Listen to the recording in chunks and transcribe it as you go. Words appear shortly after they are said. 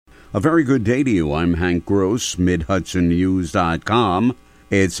A very good day to you. I'm Hank Gross, MidHudsonNews.com.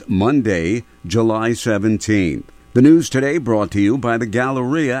 It's Monday, July 17th. The news today brought to you by the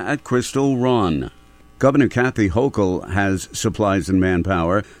Galleria at Crystal Run. Governor Kathy Hochul has supplies and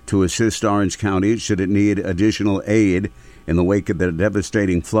manpower to assist Orange County should it need additional aid in the wake of the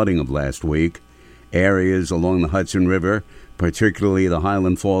devastating flooding of last week. Areas along the Hudson River, particularly the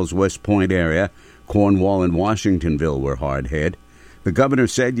Highland Falls, West Point area, Cornwall and Washingtonville were hard hit. The governor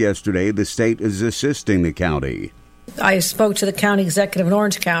said yesterday the state is assisting the county. I spoke to the county executive in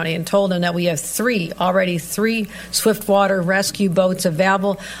Orange County and told him that we have three swiftwater rescue boats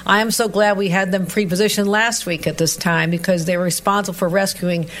available. I am so glad we had them pre-positioned last week at this time because they were responsible for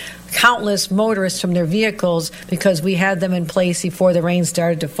rescuing countless motorists from their vehicles because we had them in place before the rain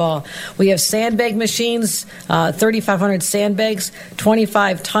started to fall. We have sandbag machines, 3,500 sandbags,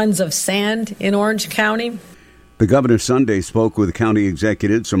 25 tons of sand in Orange County. The governor Sunday spoke with county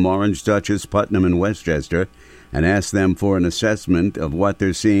executives from Orange, Dutchess, Putnam, and Westchester and asked them for an assessment of what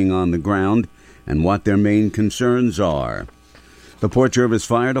they're seeing on the ground and what their main concerns are. The Port Jervis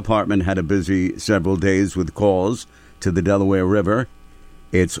Fire Department had a busy several days with calls to the Delaware River.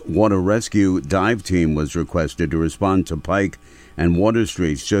 Its water rescue dive team was requested to respond to Pike and Water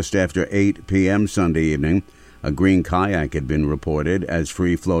Streets just after 8 p.m. Sunday evening. A green kayak had been reported as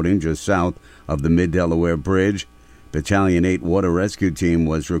free-floating just south of the Mid-Delaware Bridge. Battalion 8 Water Rescue Team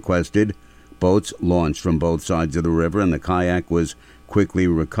was requested. Boats launched from both sides of the river, and the kayak was quickly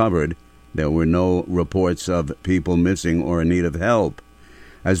recovered. There were no reports of people missing or in need of help.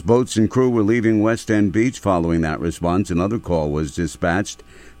 As boats and crew were leaving West End Beach following that response, another call was dispatched.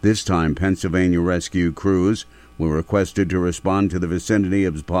 This time, Pennsylvania rescue crews were requested to respond to the vicinity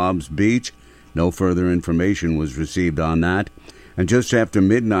of Bob's Beach. No further information was received on that. And just after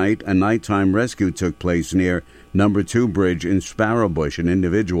midnight, a nighttime rescue took place near Number 2 Bridge in Sparrowbush. An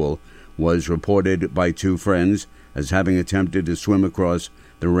individual was reported by two friends as having attempted to swim across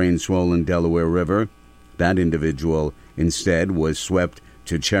the rain-swollen Delaware River. That individual instead was swept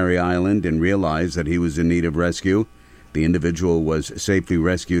to Cherry Island and realized that he was in need of rescue. The individual was safely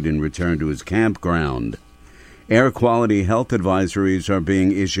rescued and returned to his campground. Air quality health advisories are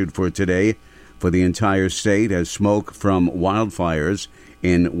being issued for today for the entire state as smoke from wildfires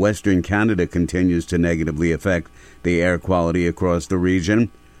in Western Canada continues to negatively affect the air quality across the region.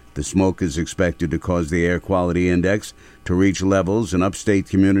 The smoke is expected to cause the air quality index to reach levels in upstate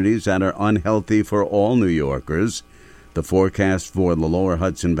communities that are unhealthy for all New Yorkers. The forecast for the lower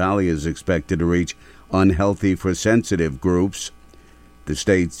Hudson Valley is expected to reach unhealthy for sensitive groups. The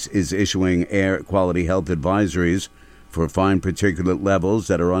state is issuing air quality health advisories for fine particulate levels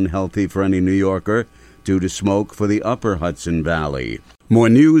that are unhealthy for any New Yorker due to smoke for the upper Hudson Valley. More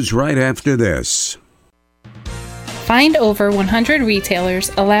news right after this. Find over 100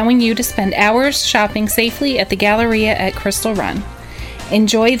 retailers allowing you to spend hours shopping safely at the Galleria at Crystal Run.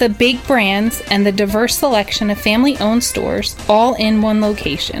 Enjoy the big brands and the diverse selection of family-owned stores all in one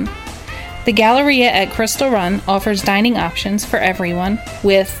location. The Galleria at Crystal Run offers dining options for everyone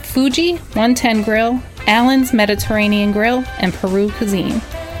with Fuji 110 Grill, Allen's Mediterranean Grill, and Peru Cuisine.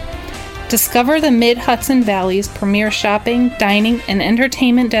 Discover the Mid-Hudson Valley's premier shopping, dining, and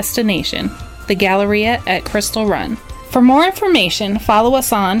entertainment destination, the Galleria at Crystal Run. For more information, follow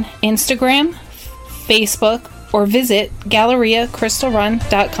us on Instagram, Facebook, or visit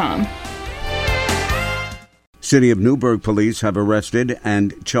GalleriaCrystalRun.com. City of Newburgh police have arrested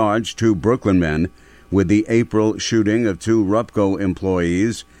and charged two Brooklyn men with the April shooting of two Rupco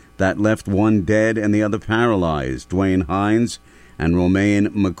employees that left one dead and the other paralyzed. Dwayne Hines and Romaine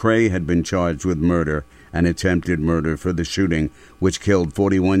McCrae had been charged with murder and attempted murder for the shooting, which killed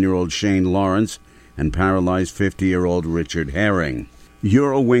 41-year-old Shane Lawrence and paralyzed 50-year-old Richard Herring.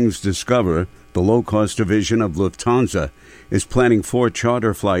 Eurowings Discover, the low-cost division of Lufthansa, is planning 4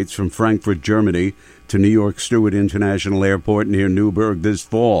 charter flights from Frankfurt, Germany, to New York Stewart International Airport near Newburgh this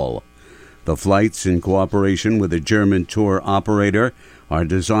fall. The flights, in cooperation with a German tour operator, are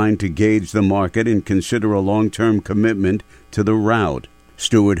designed to gauge the market and consider a long-term commitment to the route.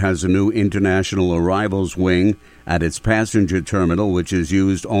 Stewart has a new international arrivals wing at its passenger terminal, which is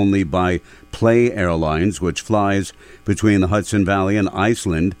used only by Play Airlines, which flies between the Hudson Valley and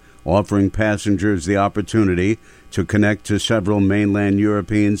Iceland, offering passengers the opportunity to connect to several mainland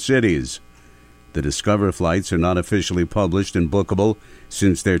European cities. The Discover flights are not officially published and bookable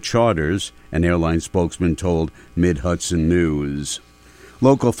since they're charters, an airline spokesman told Mid-Hudson News.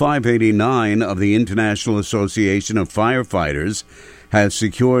 Local 589 of the International Association of Firefighters has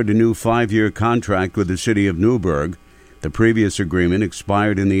secured a new 5-year contract with the city of Newburgh. The previous agreement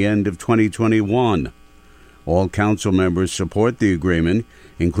expired in the end of 2021. All council members support the agreement,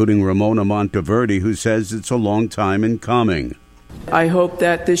 including Ramona Monteverde, who says it's a long time in coming. I hope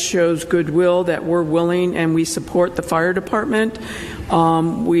that this shows goodwill, that we're willing and we support the fire department.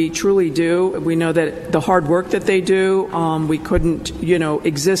 We truly do. We know that the hard work that they do, we couldn't,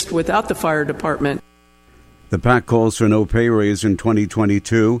 exist without the fire department. The PAC calls for no pay raise in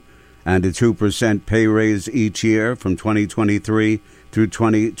 2022 and a 2% pay raise each year from 2023 through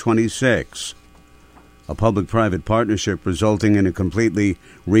 2026. A public-private partnership resulting in a completely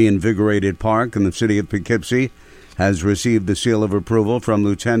reinvigorated park in the city of Poughkeepsie has received the seal of approval from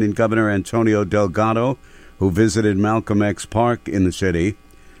Lieutenant Governor Antonio Delgado, who visited Malcolm X Park in the city.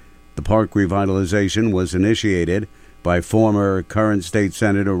 The park revitalization was initiated by former current state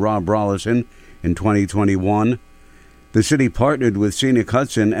senator Rob Rollison in 2021. The city partnered with Scenic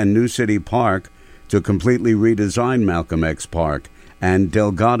Hudson and New City Park to completely redesign Malcolm X Park, and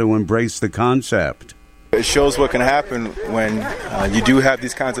Delgado embraced the concept. It shows what can happen when you do have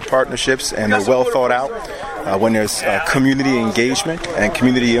these kinds of partnerships and they're well thought out, when there's community engagement and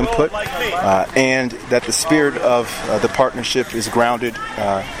community input, and that the spirit of the partnership is grounded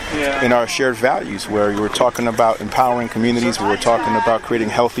in our shared values, where we're talking about empowering communities, where we're talking about creating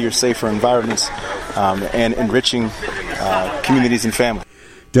healthier, safer environments, and enriching communities and families.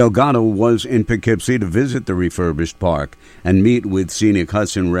 Delgado was in Poughkeepsie to visit the refurbished park and meet with Scenic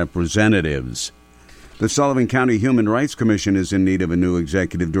Hudson representatives. The Sullivan County Human Rights Commission is in need of a new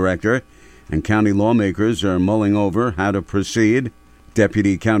executive director, and county lawmakers are mulling over how to proceed.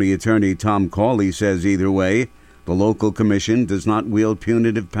 Deputy County Attorney Tom Cawley says either way, the local commission does not wield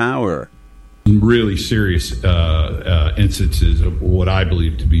punitive power. Really serious instances of what I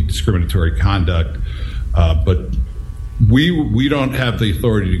believe to be discriminatory conduct, but we don't have the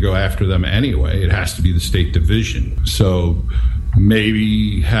authority to go after them anyway. It has to be the state division. So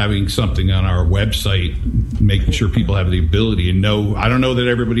maybe having something on our website, making sure people have the ability to know. I don't know that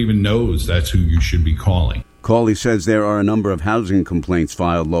everybody even knows that's who you should be calling. Cawley says there are a number of housing complaints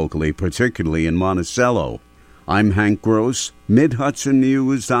filed locally, particularly in Monticello. I'm Hank Gross,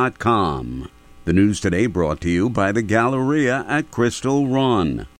 MidHudsonNews.com. The news today brought to you by the Galleria at Crystal Run.